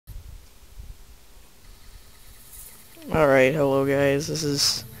Alright, hello guys, this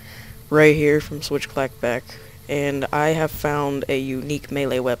is Ray here from Switch Clackback, and I have found a unique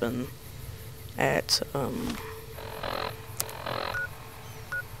melee weapon at,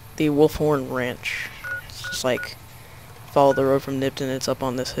 the Wolfhorn Ranch. It's just like, follow the road from Nipton, it's up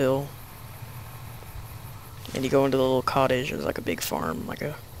on this hill, and you go into the little cottage, there's like a big farm,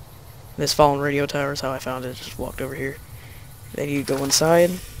 this fallen radio tower is how I found it, just walked over here. Then you go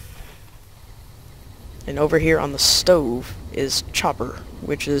inside, and over here on the stove is Chopper,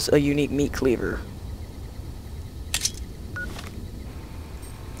 which is a unique meat cleaver.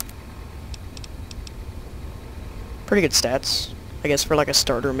 Pretty good stats, I guess, for like a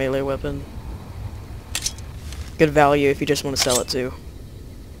starter melee weapon. Good value if you just want to sell it too.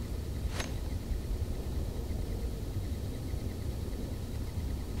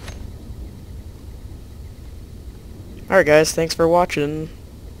 Alright guys, thanks for watching.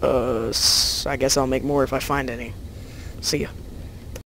 I guess I'll make more if I find any. See ya.